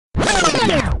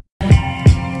Hello,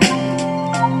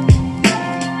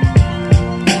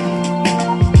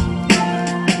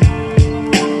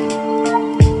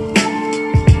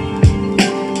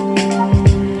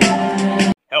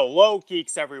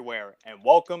 geeks everywhere, and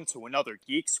welcome to another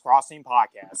Geeks Crossing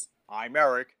podcast. I'm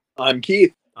Eric. I'm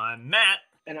Keith. I'm Matt.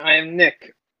 And I am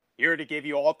Nick. Here to give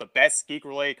you all the best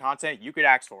geek-related content you could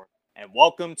ask for. And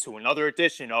welcome to another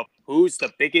edition of Who's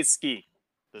the Biggest Geek?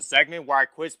 The segment where I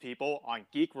quiz people on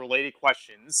geek-related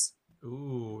questions.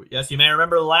 Ooh, yes, you may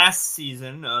remember last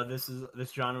season, this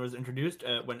genre was introduced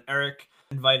when Eric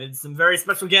invited some very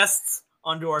special guests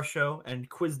onto our show and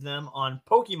quizzed them on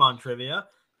Pokemon trivia.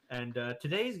 And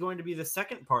today is going to be the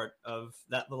second part of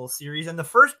that little series, and the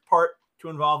first part to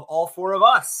involve all four of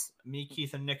us. Me,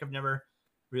 Keith, and Nick have never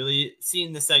really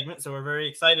seen the segment, so we're very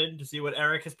excited to see what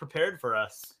Eric has prepared for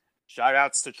us.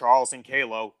 Shoutouts to Charles and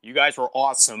Kalo. You guys were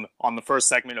awesome on the first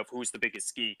segment of Who's the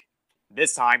Biggest Geek.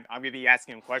 This time, I'm going to be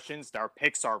asking them questions that are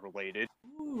Pixar related.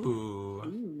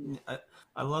 Ooh.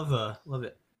 I love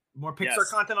it. More Pixar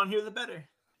Yes. content on here, the better.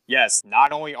 Yes,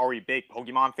 not only are we big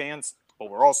Pokemon fans, but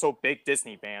we're also big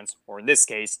Disney fans, or in this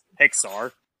case,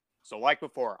 Pixar. So like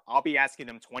before, I'll be asking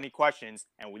them 20 questions,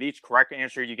 and with each correct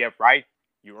answer you get right,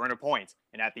 you earn a point.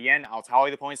 And at the end, I'll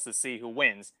tally the points to see who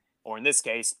wins, or in this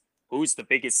case, who's the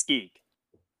biggest geek.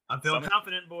 I'm feeling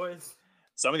confident, boys.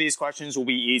 Some of these questions will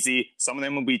be easy, some of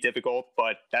them will be difficult,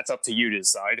 but that's up to you to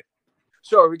decide.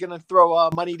 So are we going to throw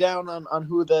money down on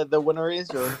who the winner is,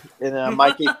 or in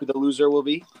my case, who the loser will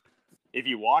be? If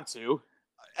you want to.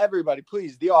 Everybody,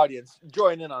 please, the audience,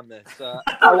 join in on this.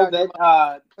 I will bet,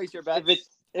 place your bets.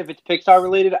 if it's Pixar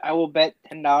related, I will bet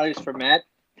 $10 for Matt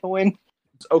to win.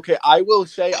 Okay, I will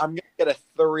say I'm going to get a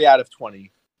 3 out of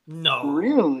 20. No.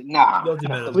 Really? Nah. You'll do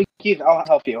better. Please, Keith, I'll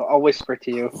help you. I'll whisper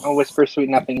to you. I'll whisper sweet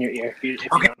nothing in your ear. If you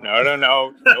don't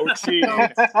know. No cheating.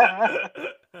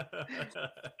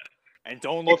 And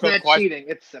don't look It's up not cheating.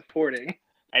 It's supporting.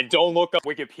 And don't look up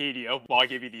Wikipedia while I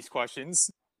give you these questions.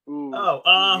 Ooh, hold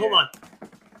on.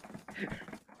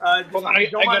 Hold on, I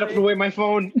gotta put away my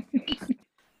phone.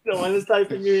 Don't want to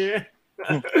type in your ear.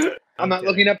 I'm not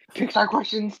looking up Pixar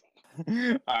questions.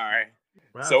 Alright.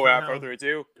 Wow, So without now- further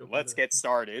ado, let's get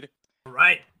started. All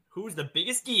right. Who's the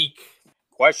biggest geek?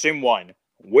 Question 1.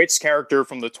 Which character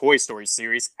from the Toy Story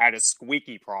series had a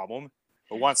squeaky problem?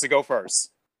 Who wants to go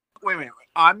first? Wait.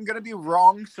 I'm going to be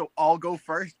wrong, so I'll go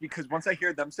first, because once I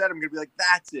hear them said, I'm going to be like,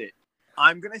 that's it.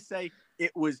 I'm going to say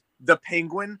it was the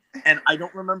Penguin, and I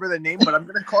don't remember the name, but I'm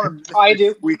going to call him Mr. I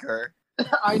do. Squeaker.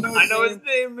 I know his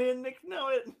name. Me and Nick know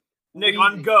it. Nick,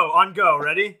 on go.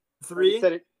 Ready? 3.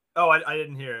 Said it. Oh, I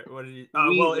didn't hear it. What did you?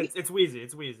 Well, it's Wheezy.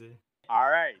 It's Wheezy.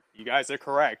 Alright, you guys are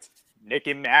correct. Nick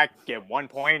and Matt get 1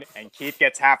 point, and Keith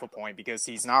gets half a point because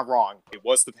he's not wrong. It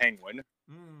was the Penguin.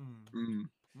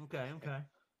 Okay.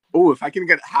 Oh, if I can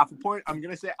get half a point, I'm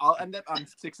going to say I'll end up on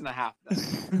 6.5.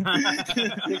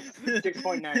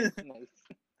 6.9. Nice.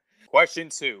 Question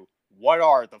 2. What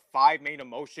are the 5 main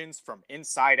emotions from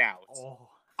Inside Out? Oh.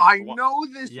 I know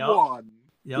this Yep. one.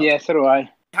 Yep. Yeah, so do I.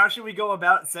 How should we go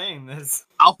about saying this?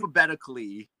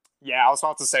 Alphabetically. Yeah, I was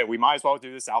about to say, we might as well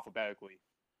do this alphabetically.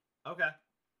 Okay.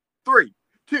 3,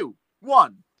 2,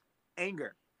 1.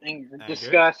 Anger. Anger, Anger.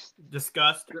 disgust,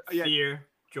 Disgust, Yeah. fear,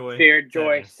 joy. fear,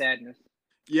 joy, sadness. sadness.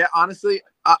 Yeah, honestly,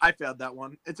 I failed that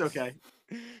one. It's okay.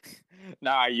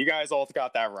 Nah, you guys all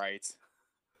got that right.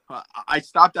 I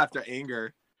stopped after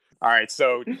anger. Alright,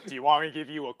 so do you want me to give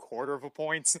you a quarter of a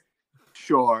point?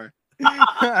 Sure.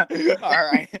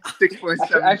 Alright.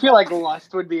 6.7. I feel like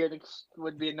lust would be a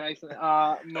nice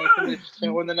motion to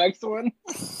show in the next one.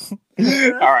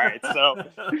 Alright, so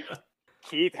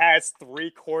Keith has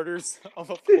 3/4 of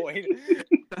a point,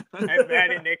 and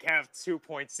Matt and Nick have 2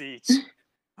 points each.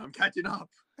 I'm catching up.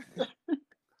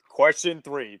 Question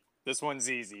 3. This one's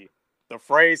easy. The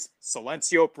phrase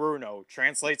Silencio Bruno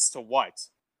translates to what?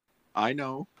 I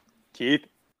know. Keith?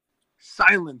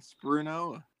 Silence,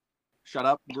 Bruno. Shut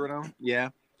up, Bruno. Yeah.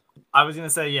 I was gonna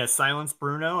say silence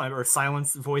Bruno, or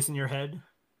silence voice in your head.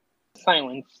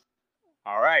 Silence.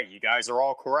 Alright, you guys are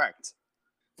all correct.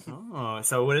 Oh,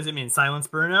 so what does it mean? Silence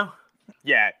Bruno?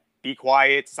 Yeah, be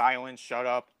quiet, silence, shut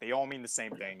up. They all mean the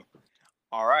same thing.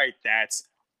 Alright, that's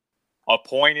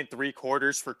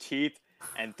 1.75 for Keith,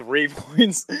 and 3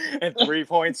 points and 3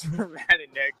 points for Matt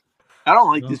and Nick. I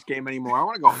don't like this game anymore. I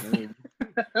want to go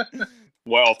home.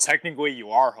 Well, technically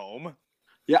you are home.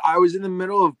 Yeah, I was in the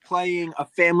middle of playing a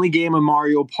family game of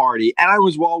Mario Party, and I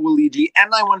was Waluigi,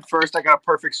 and I went first. I got a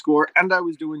perfect score, and I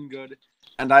was doing good,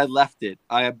 and I left it.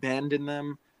 I abandoned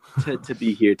them to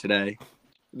be here today.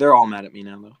 They're all mad at me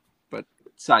now, though. But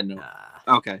side note.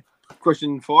 Okay.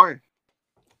 Question 4.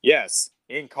 Yes,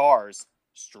 in Cars,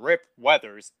 Strip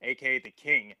Weathers, aka the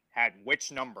King, had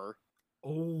which number?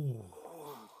 Oh.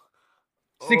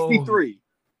 63.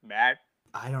 Matt?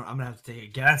 I'm gonna have to take a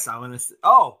guess. I want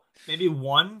to. Maybe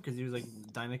 1 because he was like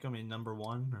Dinoco, maybe number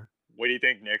 1 or. What do you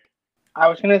think, Nick? I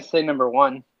was gonna say number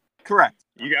 1. Correct.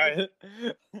 You got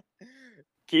it.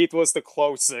 Keith was the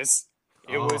closest.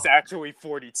 It was actually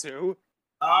 42.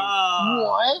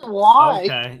 What? Why?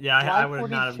 Okay. Yeah, I Why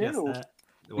would not have guessed 42? that.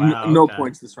 Wow. No okay.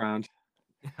 points this round.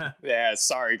 Yeah,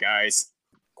 sorry guys.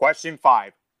 Question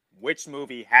 5. Which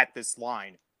movie had this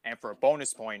line? And for a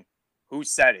bonus point, who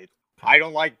said it? I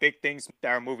don't like big things that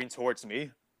are moving towards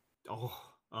me. Oh.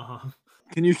 Uh-huh.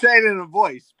 Can you say it in a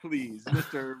voice, please,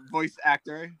 Mr. Voice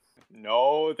Actor?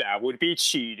 No, that would be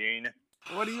cheating.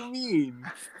 What do you mean?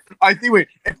 I think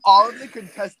if all of the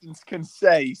contestants can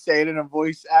say it in a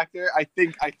voice actor, I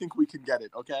think we can get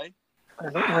it, okay? I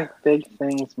don't like big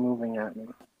things moving at me.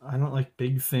 I don't like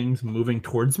big things moving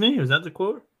towards me. Was that the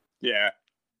quote? Yeah.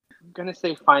 I'm gonna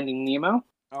say Finding Nemo.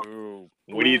 Ooh.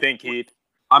 What do you think, Keith?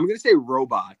 I'm gonna say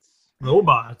robots.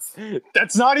 Robots.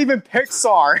 That's not even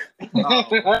Pixar.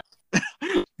 Oh.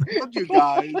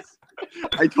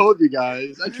 I told you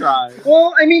guys. I tried.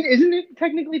 Well, I mean, isn't it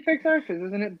technically Pixar? Because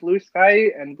isn't it Blue Sky,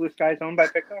 and Blue Sky is owned by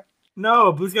Pixar?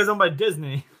 No, Blue Sky's owned by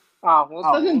Disney. Oh, well,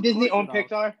 Oh, doesn't of Disney course own it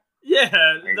does. Pixar? Yeah,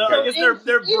 I guess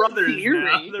they're In brothers theory.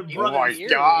 now. They're Oh Oh my brothers. Here.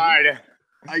 god.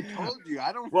 I told you.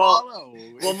 I don't Well- follow.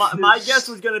 Well, my guess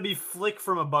was gonna be Flick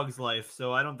from A Bug's Life,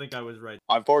 so I don't think I was right.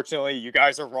 Unfortunately, you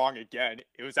guys are wrong again.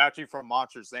 It was actually from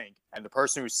Monsters Inc. And the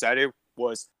person who said it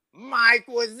was Mike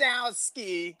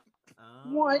Wazowski.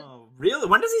 What? Oh, really?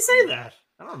 When does he say that?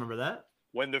 I don't remember that.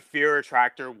 When the fear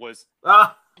attractor was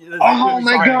Ah. Oh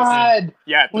my Sorry, god!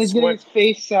 yeah, When the he's getting his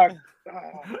face sucked.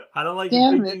 Oh. I don't like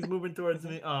Damn big it. things moving towards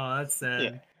me. Oh, that's sad.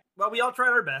 Yeah. Well, we all tried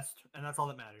our best, and that's all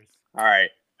that matters. All right,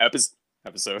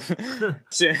 episode.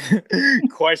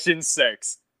 Question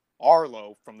 6.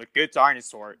 Arlo from The Good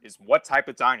Dinosaur is what type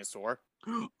of dinosaur?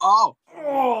 Oh,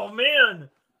 Oh man!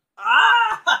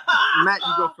 Ah! Matt,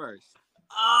 you go first.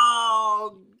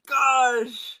 Oh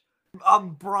gosh! A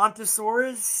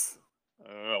Brontosaurus?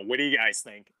 What do you guys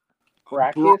think?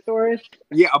 Brachiosaurus?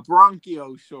 Yeah, a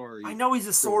bronchiosaurus. I know he's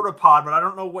a sauropod, but I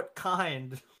don't know what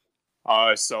kind.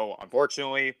 So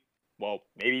unfortunately, well,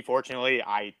 maybe fortunately,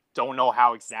 I don't know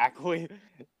how exactly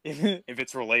if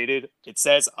it's related. It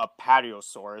says a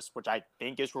Patiosaurus, which I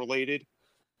think is related.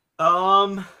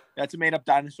 That's a made-up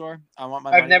dinosaur. I want my.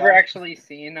 I've money never back. actually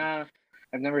seen.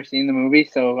 I've never seen the movie,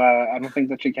 so I don't think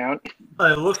that should count.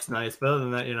 It looks nice, but other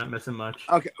than that, you're not missing much.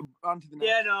 Okay, on to the next.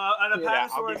 Yeah, no, an Yeah,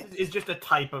 Apatosaurus is just a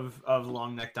type of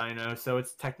long neck dino, so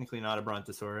it's technically not a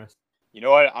Brontosaurus. You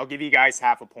know what? I'll give you guys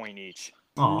half a point each.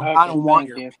 Oh, I don't want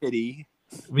thank your you. pity.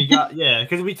 we got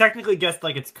because we technically guessed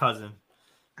like its cousin,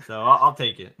 so I'll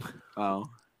take it. Oh,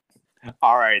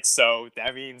 All right, so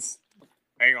that means,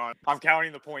 hang on, I'm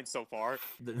counting the points so far.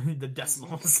 The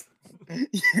decimals.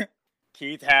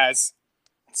 Keith has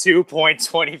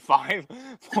 2.25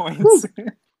 points.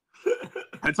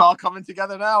 it's all coming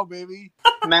together now, baby.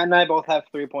 Matt and I both have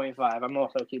 3.5. I'm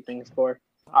also keeping score.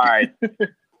 All right,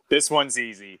 this one's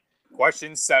easy.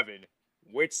 Question 7.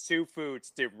 Which two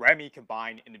foods did Remy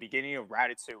combine in the beginning of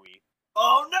Ratatouille?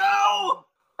 Oh no!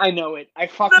 I know it. I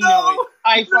fucking know it.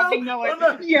 I fucking know it.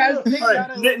 no. Yes. Nick, All got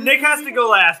right, it. Nick has to go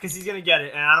last because he's gonna get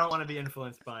it, and I don't want to be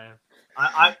influenced by him.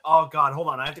 Oh god, hold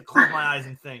on, I have to close my eyes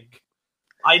and think.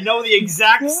 I know the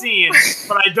exact scene,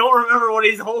 but I don't remember what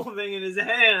he's holding in his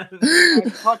hand. I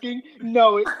fucking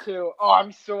know it too. Oh,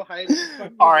 I'm so hyped.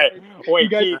 Fucking All right, hyped. wait, You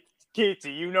guys- Keith,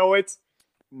 do you know it?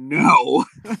 No.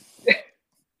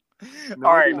 No,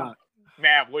 All I right, do not.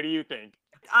 Matt, what do you think?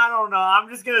 I don't know. I'm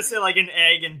just gonna say like an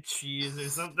egg and cheese or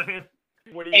something.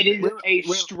 What do you It is think? a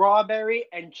Wait. strawberry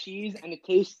and cheese, and it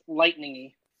tastes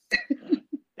lightningy.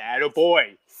 That a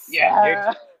boy.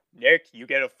 Yeah. Nick, you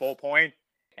get a full point,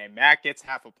 and Matt gets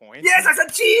half a point. Yes, I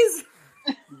said cheese.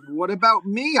 What about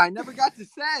me? I never got to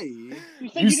say.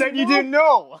 You said you didn't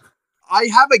know. I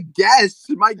have a guess.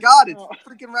 My God, it's Oh.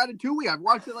 freaking Ratatouille. I've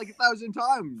watched it like 1,000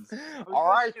 times. I was All gonna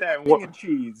right say then. egg and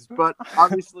cheese, but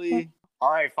obviously, All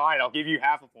right, fine. I'll give you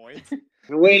half a point.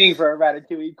 I'm waiting for a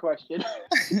Ratatouille question.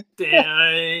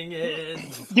 Dang it!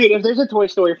 Dude, if there's a Toy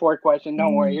Story 4 question,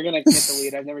 don't worry. You're going to get the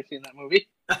lead. I've never seen that movie.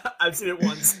 I've seen it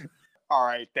once. All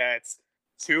right, that's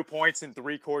 2 points and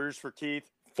 3/4 for Keith,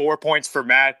 4 points for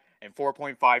Matt, and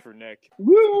 4.5 for Nick.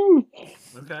 Woo!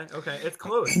 Okay, it's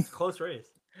close. It's a close race.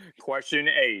 Question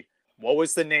 8. What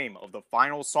was the name of the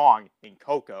final song in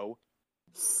Coco?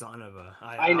 Son of a.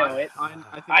 I know it.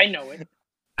 I know it.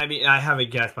 I mean, I have a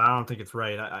guess, but I don't think it's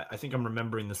right. I think I'm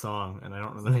remembering the song, and I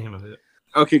don't know the name of it.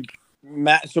 okay,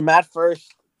 Matt. So Matt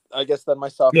first I guess then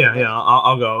myself. Yeah,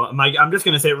 I'll go. I'm just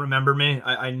gonna say "Remember Me."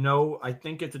 I know. I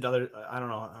think it's another. I don't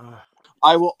know.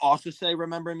 I will also say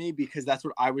 "Remember Me" because that's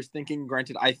what I was thinking.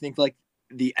 Granted, I think like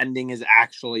the ending is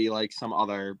actually like some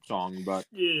other song, but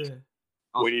Yeah.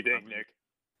 What do you think, Nick?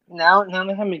 Now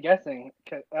they have me guessing.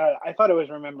 I thought it was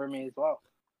 "Remember Me" as well.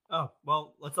 Oh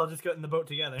well, let's all just get in the boat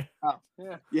together.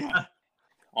 Yeah.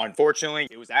 Unfortunately,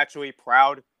 it was actually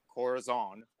Proud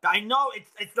Corazon. I know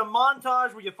it's the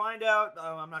montage where you find out.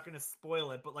 I'm not gonna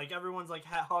spoil it, but like everyone's like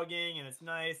hugging and it's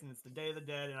nice and it's the Day of the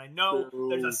Dead and I know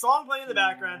there's a song playing in the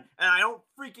background and I don't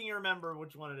freaking remember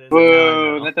which one it is.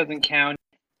 Whoa, that doesn't count.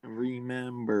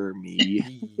 Remember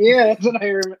Me. Yeah, that's what I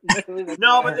remember.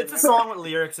 No, but it's a song with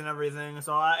lyrics and everything,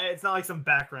 so it's not like some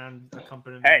background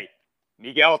accompaniment. Hey,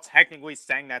 Miguel technically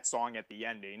sang that song at the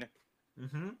ending,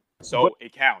 so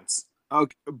it counts.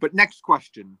 Okay, but next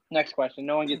question. Next question.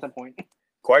 No one gets a point.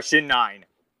 Question 9.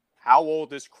 How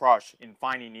old is Crush in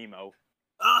Finding Nemo?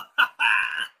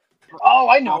 Oh,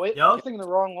 I know it. Yep. I was thinking the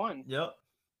wrong one. Yep.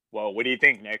 Well, what do you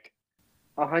think, Nick?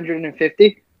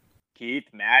 150. Keith,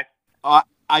 Matt?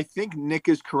 I think Nick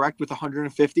is correct with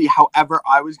 150. However,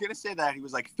 I was gonna say that he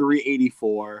was like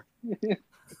 384.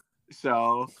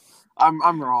 So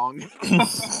I'm wrong.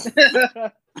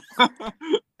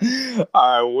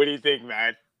 What do you think,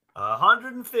 Matt?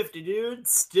 150, dude.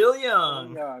 Still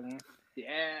young.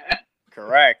 Yeah.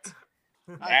 Correct.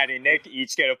 Matt and Nick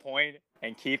each get a point,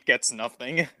 and Keith gets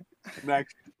nothing.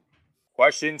 Next.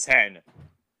 Question 10.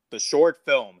 The short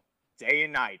film, Day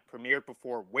and Night, premiered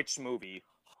before which movie?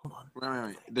 Hold on.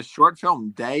 Wait. The short film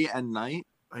Day and Night.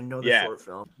 I know the Yeah. short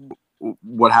film.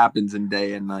 What happens in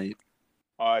Day and Night?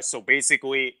 So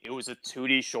basically, it was a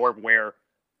 2D short where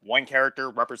one character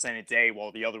represented day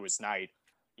while the other was night.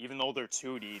 Even though they're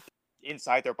 2D,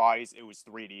 inside their bodies, it was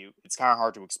 3D. It's kind of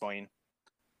hard to explain.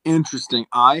 Interesting.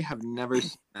 I have never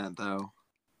seen that though.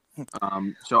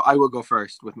 So I will go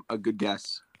first with a good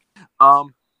guess.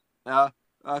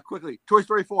 Quickly, Toy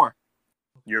Story 4.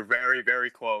 You're very, very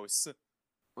close.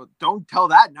 Well, don't tell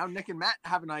that. Now Nick and Matt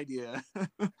have an idea.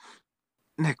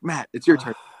 Nick, Matt, it's your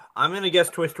turn. I'm gonna guess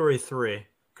Toy Story 3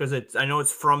 because I know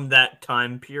it's from that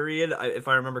time period, if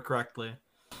I remember correctly.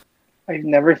 I've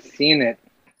never seen it.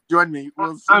 Join me.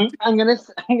 We'll see. I'm gonna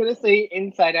say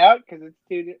Inside Out because it's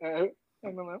too. I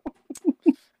don't know.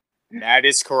 That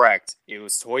is correct. It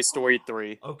was Toy Story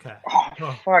 3. Okay.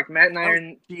 Oh, fuck, Matt and I are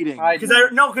in Cheating.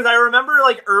 Because I remember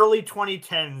like early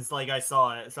 2010s, like I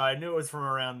saw it, so I knew it was from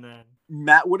around then.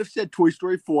 Matt would have said Toy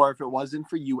Story 4 if it wasn't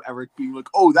for you, Eric, being like,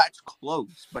 "Oh, that's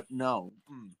close," but no.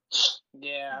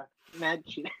 Yeah, Matt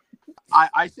cheated.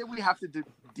 I say we have to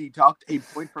deduct a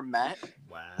point from Matt.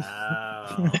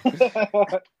 Wow.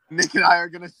 Nick and I are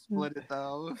gonna split it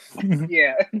though.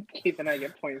 Yeah, Keith and I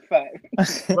get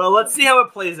 0.5. Well, let's see how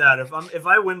it plays out. If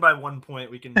I win by 1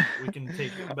 point, we can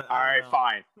take it. But All right,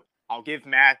 fine. I'll give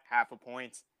Matt half a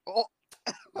point. Oh.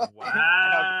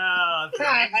 Wow.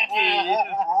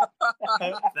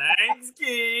 Thanks,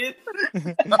 Keith.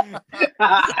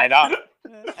 And I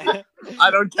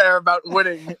don't care about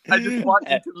winning. I just want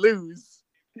you to lose.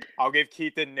 I'll give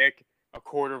Keith and Nick a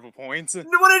quarter of a point. What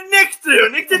did Nick do?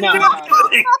 Nick didn't No, do no,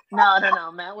 anything.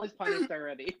 No. Matt was punished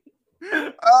already.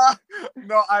 No,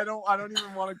 I don't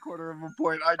even want a quarter of a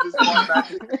point. I just want that.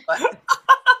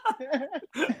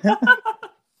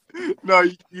 No,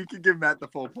 you can give Matt the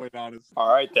full point, honestly. All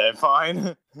right, then,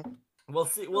 fine. We'll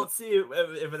see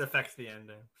if it affects the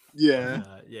ending. Yeah.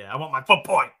 Yeah, I want my full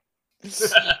point.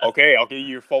 Okay, I'll give you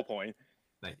your full point.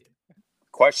 Thank you.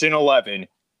 Question 11.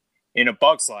 In A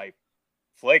Bug's Life,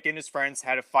 Flick and his friends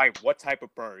had to fight what type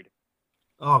of bird?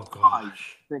 Oh I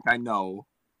gosh. think I know.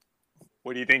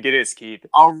 What do you think it is, Keith?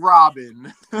 A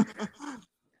robin.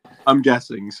 I'm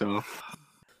guessing so.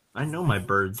 I know my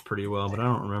birds pretty well, but I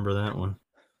don't remember that one.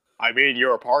 I mean,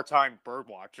 you're a part-time bird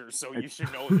watcher, so you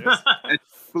should know this. I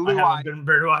Blue haven't eye. been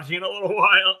bird watching in a little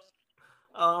while.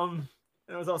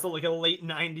 It was also like a late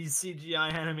 '90s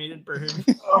CGI animated bird.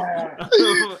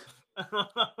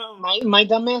 My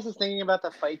dumbass is thinking about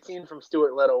the fight scene from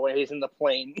Stuart Little where he's in the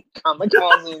plane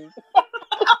kamikazing.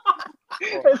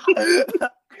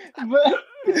 But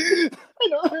I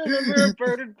don't remember a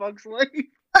bird in Bug's Life.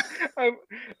 I'm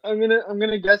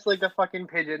gonna guess like a fucking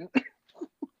pigeon.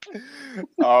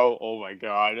 Oh my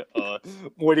god.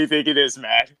 What do you think it is,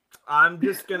 Matt? I'm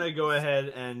just gonna go ahead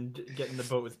and get in the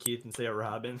boat with Keith and say a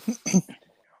robin.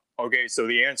 Okay, so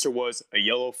the answer was a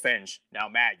yellow finch. Now,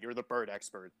 Matt, you're the bird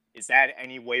expert. Is that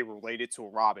any way related to a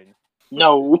robin?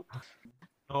 No.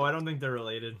 Oh, I don't think they're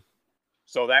related.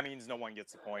 So that means no one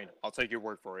gets a point. I'll take your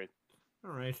word for it.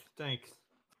 All right, thanks.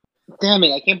 Damn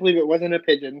it! I can't believe it wasn't a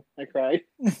pigeon. I cried.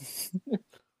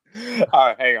 All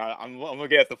right, hang on. I'm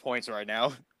looking at the points right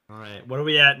now. All right, what are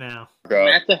we at now? Go.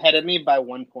 Matt's ahead of me by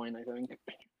 1 point, I think.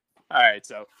 All right,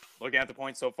 so looking at the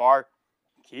points so far,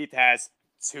 Keith has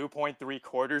 2.3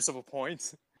 quarters of a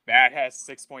point. Matt has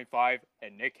 6.5,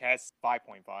 and Nick has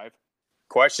 5.5.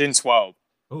 Question 12.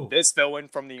 Ooh. This villain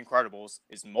from The Incredibles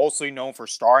is mostly known for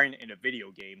starring in a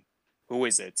video game. Who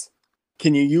is it?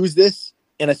 Can you use this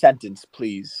in a sentence,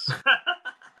 please?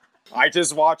 I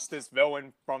just watched this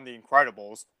villain from The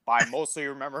Incredibles, but I mostly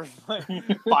remember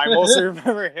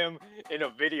him in a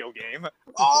video game.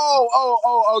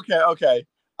 Okay.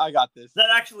 I got this. That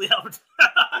actually helped,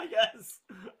 I guess.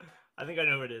 I think I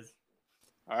know who it is.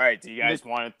 All right, do you guys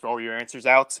want to throw your answers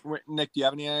out? Wait, Nick, do you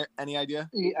have any idea?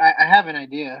 I have an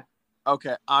idea.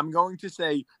 Okay, I'm going to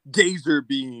say Gazer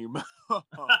Beam.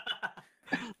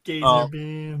 Gazer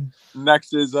beam.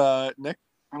 Next is Nick.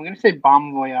 I'm going to say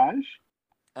Bomb Voyage.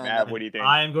 And Matt, what do you think?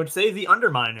 I am going to say the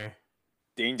Underminer.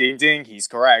 Ding, ding, ding. He's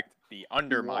correct. The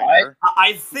Underminer.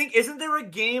 I think, isn't there a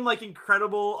game like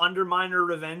Incredible Underminer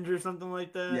Revenge or something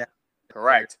like that? Yeah.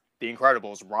 Correct. The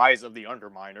Incredibles, Rise of the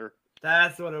Underminer.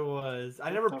 That's what it was. I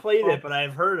never played it, but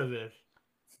I've heard of it.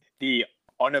 The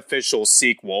unofficial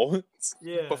sequel.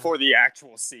 Yeah. Before the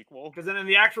actual sequel. Because then in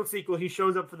the actual sequel, he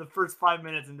shows up for the first 5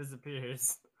 minutes and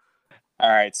disappears.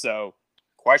 All right, so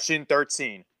question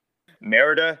 13.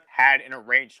 Merida had an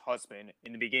arranged husband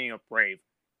in the beginning of Brave.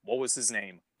 What was his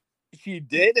name? she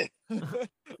did.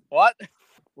 What?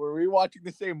 Were we watching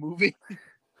the same movie?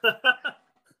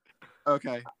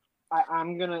 Okay.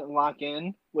 I'm going to lock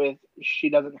in with she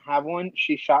doesn't have one.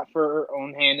 She shot for her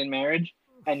own hand in marriage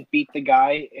and beat the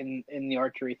guy in the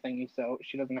archery thingy, so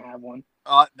she doesn't have one.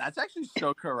 That's actually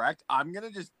so correct. I'm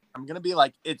gonna be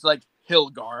like, it's like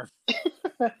Hilgar.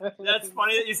 That's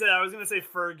funny that you said. I was gonna say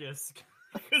Fergus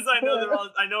because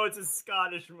I know it's a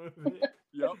Scottish movie.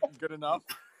 Yep, good enough.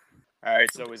 All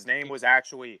right, so his name was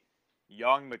actually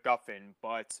Young McGuffin,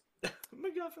 but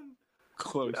MacGuffin.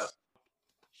 Close.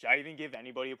 should I even give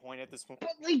anybody a point at this point?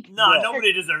 No, Yeah.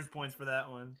 nobody deserves points for that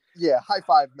one. Yeah, high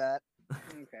five, Matt.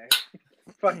 Okay.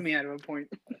 Fuck me out of a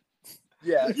point.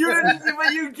 Yeah. You didn't,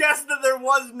 but you guessed that there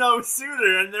was no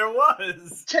suitor, and there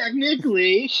was.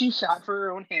 Technically, she shot for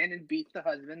her own hand and beat the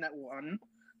husband that won.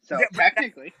 So Yeah, but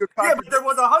technically. Yeah, but there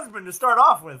was a husband to start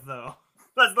off with, though.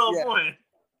 That's the whole Yeah. point.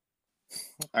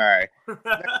 All right,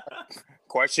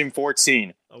 question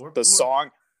 14. The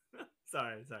song.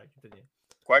 Sorry, continue.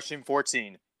 Question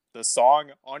 14. The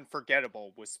song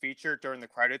Unforgettable was featured during the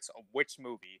credits of which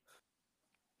movie?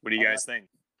 What do you guys think?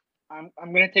 I'm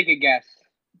gonna take a guess.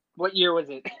 What year was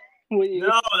it? What year?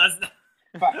 No, that's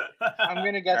not. I'm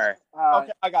gonna guess.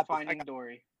 Okay, I got this. Finding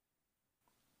Dory.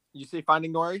 You say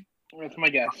Finding Dory? That's my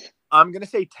guess. I'm gonna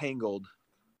say Tangled.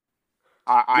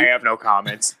 I have no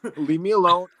comments. Leave me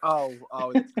alone. Oh.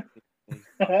 I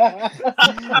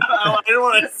didn't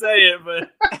want to say it, but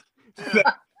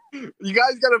You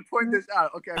guys gotta point this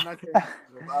out. Okay, I'm not saying.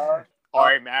 All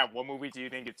right, Matt, what movie do you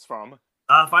think it's from?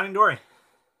 Finding Dory.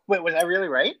 Wait, was I really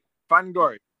right? Finding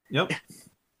Dory. Yep.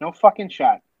 No fucking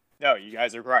shot. No, you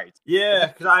guys are right. Yeah,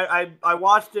 because I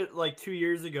watched it like 2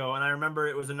 years ago, and I remember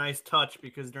it was a nice touch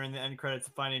because during the end credits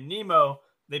of Finding Nemo,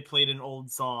 they played an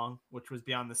old song, which was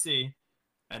Beyond the Sea.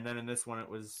 And then in this one, it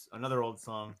was another old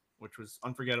song, which was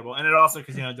Unforgettable. And it also,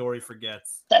 because, Dory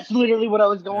forgets. That's literally what I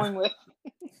was going with.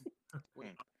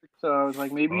 So I was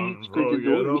like, maybe it's because of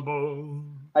Dory. Unforgettable.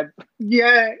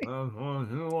 Yeah.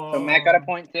 So So Matt got a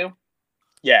point too.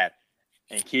 Yeah,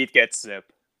 and Keith gets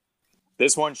zip.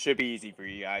 This one should be easy for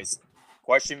you guys.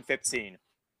 Question 15.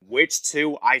 Which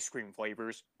two ice cream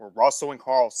flavors were Russell and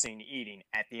Carl seen eating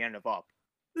at the end of Up?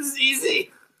 This is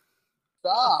easy.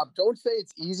 Stop! Don't say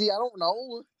it's easy. I don't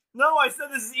know. No, I said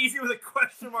this is easy with a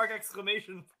question mark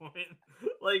exclamation point.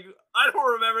 Like, I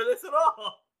don't remember this at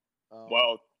all.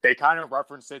 Well, they kind of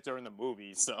referenced it during the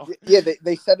movie, so. Yeah,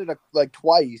 they said it like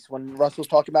twice when Russell's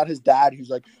talking about his dad. He's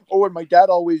like, "Oh, and my dad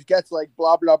always gets like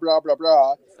blah blah blah blah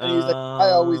blah," and he's like, "I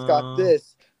always got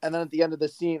this." And then at the end of the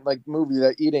scene, like movie,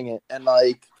 they're eating it, and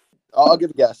like, I'll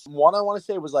give a guess. One I want to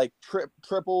say was like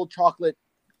triple chocolate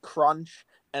crunch,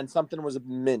 and something was a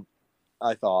mint.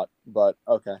 I thought, but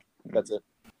okay, that's it.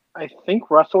 I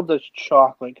think Russell does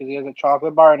chocolate because he has a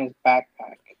chocolate bar in his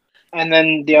backpack. And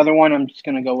then the other one, I'm just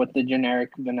gonna go with the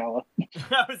generic vanilla.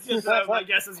 My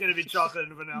guess is gonna be chocolate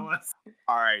and vanilla.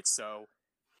 All right, so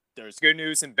there's good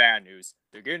news and bad news.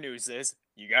 The good news is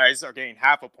you guys are getting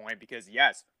half a point because,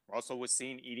 yes, Russell was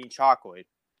seen eating chocolate.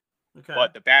 Okay.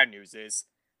 But the bad news is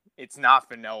it's not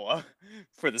vanilla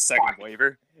for the second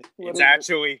flavor. What It's is it?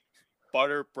 actually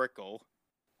butter brickle.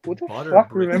 Who the Butter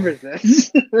fuck brick. remembers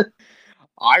this?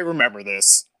 I remember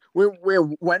this.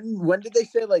 When did they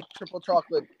say like triple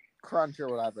chocolate crunch or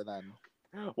whatever then.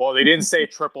 Well, they didn't say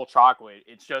triple chocolate.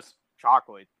 It's just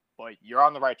chocolate. But you're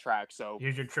on the right track. So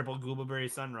Here's your triple Goobleberry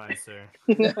sunrise, sir.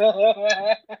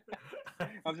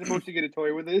 I'm supposed to get a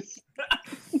toy with this.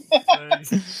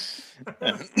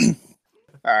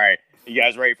 all right, you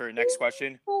guys ready for the next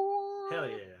question? Hell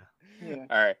yeah. Yeah.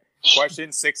 All right,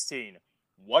 question 16.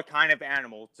 What kind of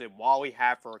animal did Wally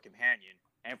have for a companion?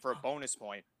 And for a bonus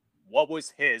point, what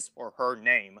was his or her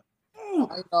name?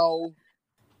 I know.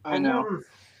 I know.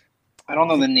 I don't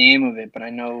know the name of it, but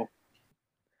I know.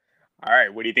 All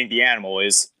right, what do you think the animal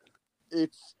is?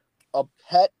 It's a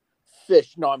pet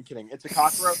fish. No, I'm kidding. It's a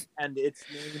cockroach, and its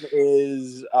name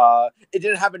is. It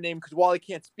didn't have a name because Wally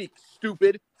can't speak.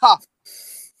 Stupid. Ha.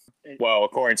 Well,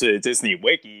 according to the Disney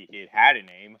Wiki, it had a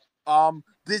name.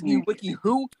 Disney Wiki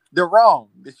who? They're wrong.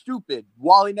 They're stupid.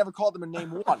 Wally never called them a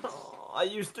name once. I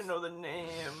used to know the name.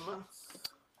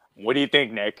 What do you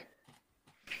think, Nick?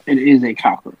 It is a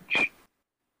cockroach.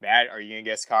 Matt, are you gonna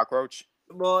guess cockroach?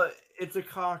 Well, it's a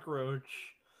cockroach.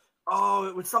 Oh,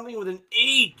 it was something with an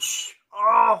H.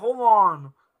 Oh, hold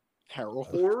on. Terrible.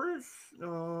 Horus?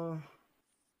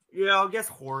 Yeah, I'll guess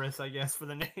Horus, I guess, for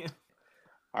the name.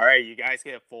 All right, you guys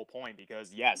get a full point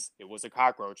because yes, it was a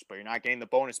cockroach, but you're not getting the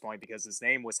bonus point because his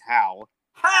name was Hal.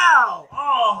 Hal!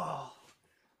 Oh!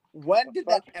 When did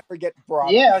that ever get brought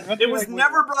up? Yeah, I was about to It be was like,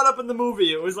 never brought up in the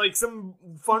movie. It was like some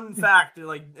fun fact,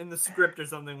 like in the script or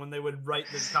something. When they would write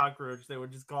the cockroach, they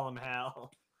would just call him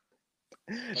Hal.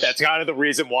 That's kind of the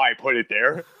reason why I put it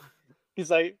there.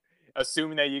 He's like,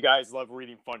 assuming that you guys love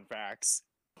reading fun facts.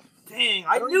 Dang,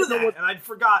 I don't knew even know that, what- and I'd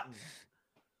forgotten.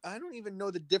 I don't even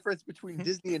know the difference between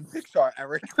Disney and Pixar,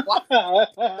 Eric. What?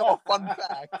 No, fun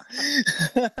fact.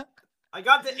 I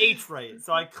got the H right,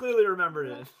 so I clearly remembered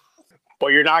it. But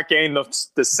you're not getting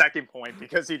the second point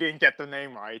because you didn't get the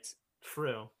name right.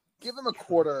 True. Give him a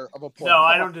quarter of a point. No,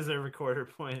 I don't deserve a quarter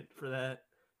point for that.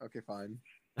 Okay, fine.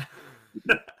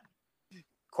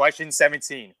 Question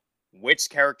 17.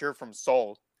 Which character from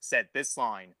Soul said this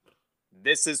line?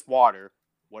 This is water.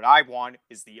 What I want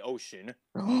is the ocean.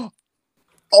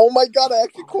 Oh my god, I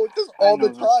actually quote this all the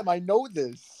know this. time. I know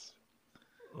this.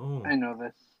 Oh. I know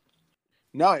this.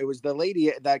 No, it was the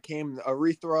lady that came,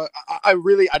 Aretha.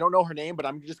 I don't know her name, but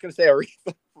I'm just gonna say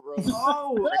Aretha.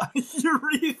 Oh,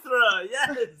 urethra,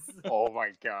 yes. Oh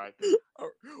my god.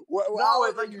 No,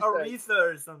 it's like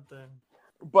Aretha or something.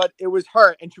 But it was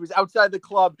her, and she was outside the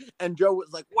club, and Joe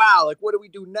was like, wow, like, what do we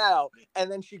do now?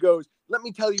 And then she goes, let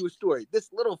me tell you a story. This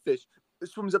little fish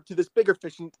swims up to this bigger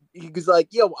fish, and he's like,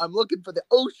 yo, I'm looking for the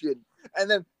ocean. And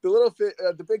then the little fish,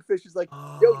 the big fish is like,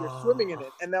 yo, you're swimming in it.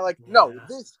 And they're like, no,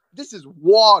 this is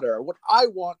water. What I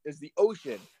want is the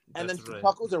ocean. And That's then she right.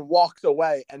 chuckles and walks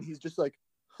away, and he's just like,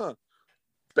 huh.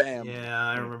 Bam. Yeah,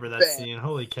 I remember that Bam. scene.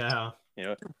 Holy cow.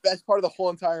 Best part of the whole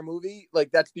entire movie.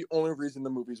 Like, that's the only reason the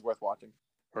movie's worth watching.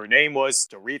 Her name was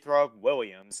Doretha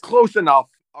Williams. Close enough.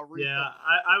 Aretha. Yeah,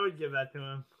 I would give that to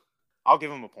him. I'll give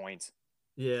him a point.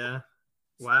 Yeah.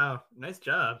 Wow. Nice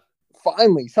job.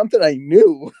 Finally, something I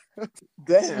knew.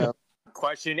 Damn.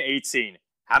 Question 18.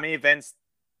 How many events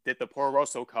did the Poro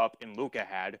Rosso Cup in Luca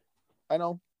had? I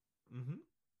know.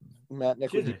 Mm-hmm. Matt,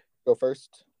 Nick, would you Excuse me. go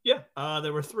first? Yeah.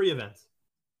 There were 3 events.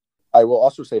 I will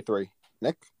also say 3.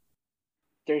 Nick?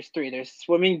 There's 3. There's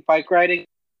swimming, bike riding.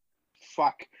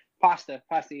 Fuck. Pasta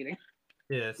eating.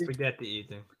 Yeah, spaghetti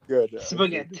eating. Good.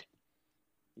 Spaghetti.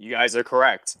 You guys are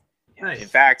correct. In Nice.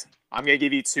 fact, I'm going to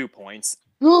give you 2 points.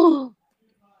 Good.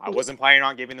 I wasn't planning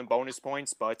on giving them bonus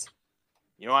points, but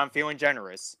you know, I'm feeling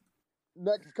generous.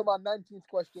 Next, come on, 19th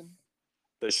question.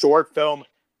 The short film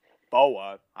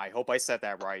Boa, I hope I said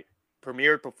that right,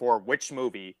 premiered before which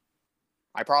movie?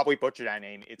 I probably butchered that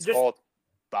name. It's Just- called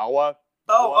Boa.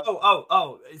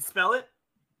 Oh. Spell it?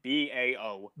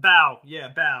 B-A-O. Bow. Yeah,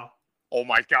 bow. Oh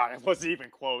my god, it wasn't even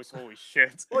close. Holy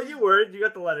shit. Well, you were. You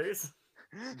got the letters.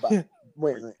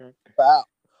 Wait. Wow.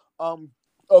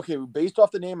 Okay, based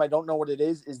off the name, I don't know what it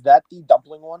is. Is that the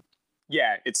dumpling one?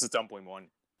 Yeah, it's the dumpling one.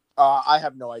 I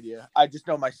have no idea. I just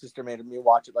know my sister made me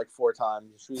watch it like 4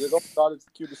 times. She was like, oh my god, it's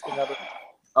the cutest thing ever.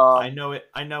 I know it.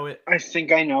 I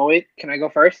think I know it. Can I go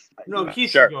first? No,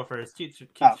 Keith Sure. should go first. Keith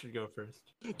should go first.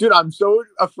 Dude, I'm so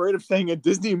afraid of saying a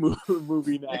Disney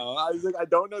movie now. I was like, I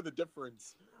don't know the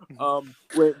difference.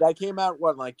 Wait, that came out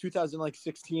what, like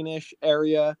 2016-ish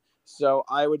area. So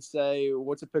I would say,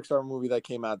 what's a Pixar movie that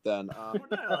came out then? We're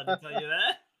not allowed to tell you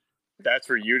that. That's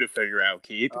for you to figure out,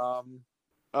 Keith.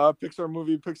 Pixar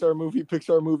movie.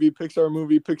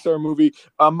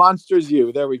 Monsters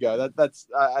U. There we go. That's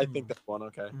I think that's one.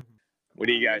 Okay. What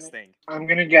do you guys think? I'm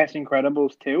gonna guess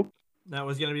Incredibles 2. That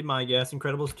was gonna be my guess.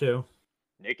 Incredibles 2.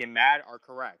 Nick and Matt are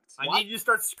correct. I need you to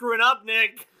start screwing up,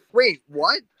 Nick. Wait,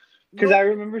 what? Because No, I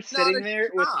remember not sitting a there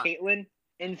with shot. Caitlin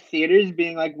in theaters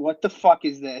being like, what the fuck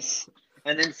is this?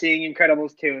 And then seeing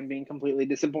Incredibles 2 and being completely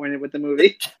disappointed with the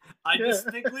movie. I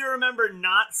distinctly remember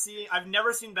not seeing. I've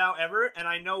never seen Bao ever, and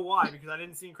I know why because I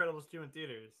didn't see Incredibles 2 in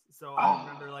theaters. So I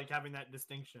remember like having that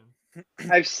distinction.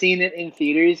 I've seen it in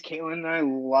theaters. Caitlin and I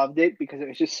loved it because it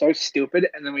was just so stupid,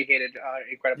 and then we hated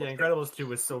Incredibles Yeah, 2. Incredibles 2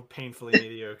 was so painfully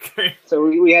mediocre. So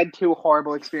we had two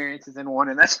horrible experiences in one,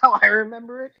 and that's how I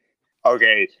remember it.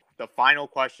 Okay, the final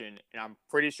question, and I'm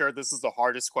pretty sure this is the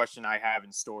hardest question I have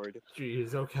in stored.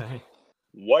 Jeez, okay.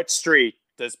 What street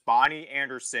does Bonnie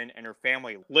Anderson and her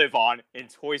family live on in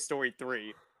Toy Story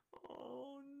 3?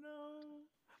 Oh no!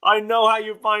 I know how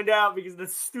you find out because the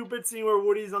stupid scene where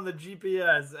Woody's on the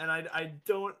GPS, and I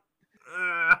don't.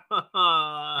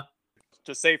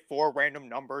 Just say 4 random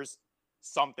numbers,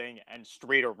 something, and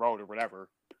street or road or whatever.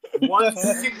 I'm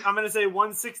gonna say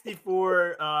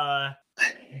 164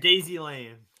 Daisy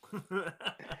Lane.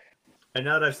 And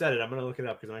now that I've said it, I'm gonna look it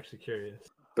up because I'm actually curious.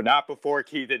 But not before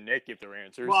Keith and Nick give their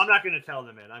answers. Well, I'm not gonna tell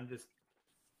them it. I'm just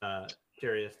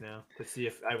curious now to see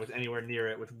if I was anywhere near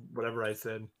it with whatever I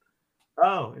said.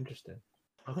 Oh, interesting.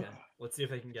 Okay, let's see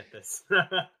if I can get this.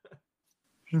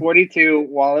 42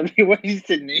 Wallaby Way,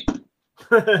 Sydney.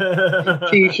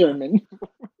 T. Sherman.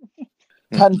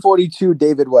 1042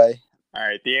 David Way. All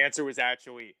right, the answer was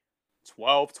actually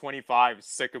 1225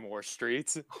 Sycamore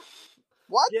Street.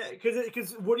 What? Yeah,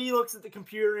 because Woody looks at the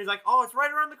computer and he's like, "Oh, it's right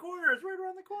around the corner. It's right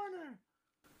around the corner."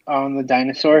 Oh, and the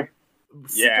dinosaur.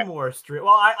 Yeah. Sycamore Street.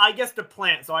 Well, I guessed a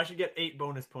plant, so I should get 8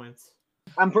 bonus points.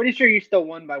 I'm pretty sure you still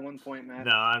won by 1 point, Matt.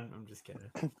 No, I'm just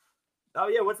kidding. Oh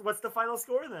yeah, what's the final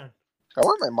score then? I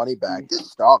want my money back.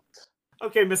 This sucked.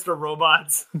 Okay, Mr.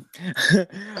 Robots. All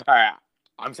right,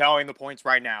 I'm telling the points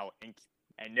right now,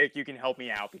 and Nick, you can help me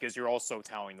out because you're also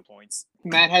telling the points.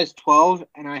 Matt has 12,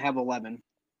 and I have 11.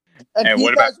 And Hey, he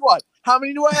what has what? How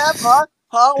many do I have? Huh?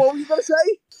 What were you gonna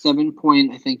say? 7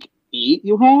 point, I think, 8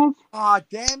 you have? Ah,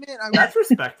 damn it! That's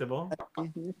respectable.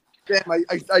 Damn,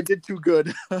 I did too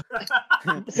good.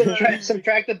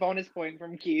 Subtract the bonus point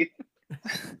from Keith.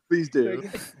 Please do.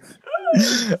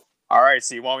 All right,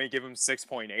 so you want me to give him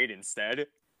 6.8 instead?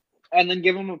 And then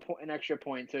give him an extra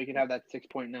point so he can have that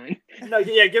 6.9. No,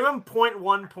 yeah, give him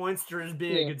 0.1 points for just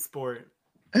being Yeah. a good sport.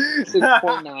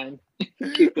 6.9.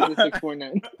 Keith is a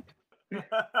 6.9.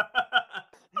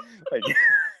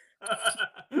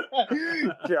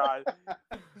 God.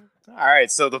 All right,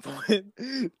 so the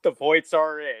points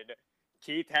are in.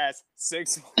 Keith has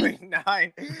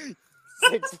 6.9.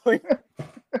 6.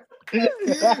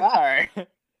 All right.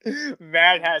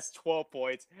 Matt has 12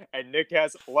 points, and Nick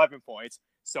has 11 points.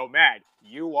 So, Matt,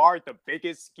 you are the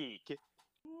biggest geek.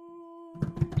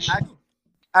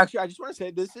 Actually, I just want to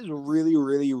say this is really,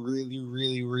 really, really,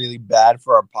 really, really bad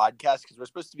for our podcast because we're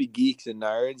supposed to be geeks and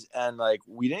nerds, and like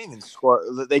we didn't even score.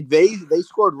 Like they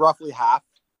scored roughly half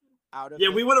out of. Yeah,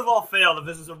 it. we would have all failed if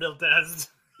this was a real test.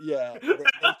 Yeah, they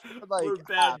scored, like, We're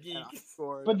bad half, and I geeks.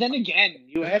 scored- But then again,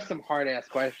 you asked some hard ass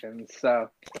questions, so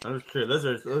That's true. Those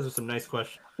are some nice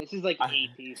questions. this is like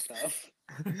AP stuff.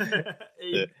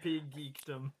 AP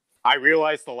geekdom. I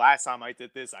realized the last time I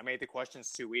did this, I made the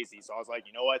questions too easy. So I was like,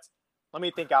 you know what? Let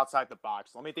me think outside the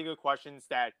box. Let me think of questions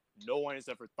that no one has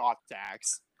ever thought to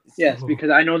ask. Yes,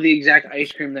 because I know the exact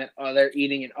ice cream that they're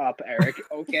eating it up, Eric.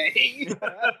 Okay.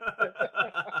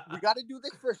 We got to do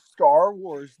this for Star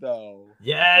Wars, though.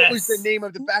 Yes. What was the name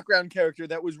of the background character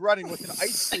that was running with an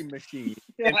ice cream machine?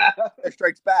 Yeah. Empire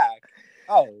Strikes Back.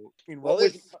 Oh, in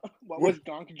Willis. What was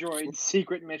Gonk Droid's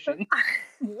secret mission?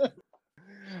 All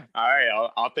right,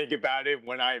 I'll think about it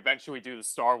when I eventually do the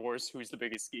Star Wars Who's the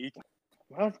Biggest Geek.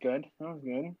 That was good. That was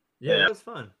good. Yeah, that was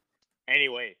fun.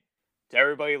 Anyway, to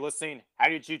everybody listening, how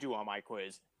did you do on my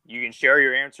quiz? You can share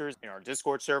your answers in our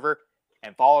Discord server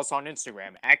and follow us on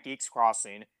Instagram at Geeks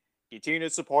Crossing. Continue to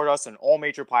support us on all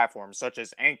major platforms such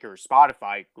as Anchor,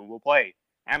 Spotify, Google Play,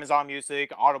 Amazon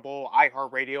Music, Audible,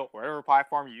 iHeartRadio, whatever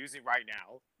platform you're using right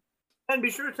now. And be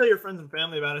sure to tell your friends and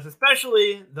family about us,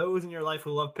 especially those in your life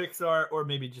who love Pixar or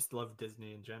maybe just love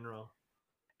Disney in general.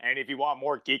 And if you want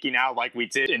more geeking out like we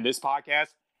did in this podcast,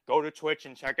 go to Twitch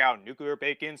and check out Nuclear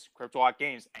Bacons, Cryptolock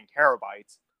Games, and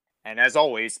Carabytes. And as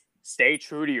always, stay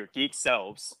true to your geek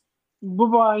selves.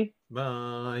 Bye-bye.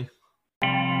 Bye.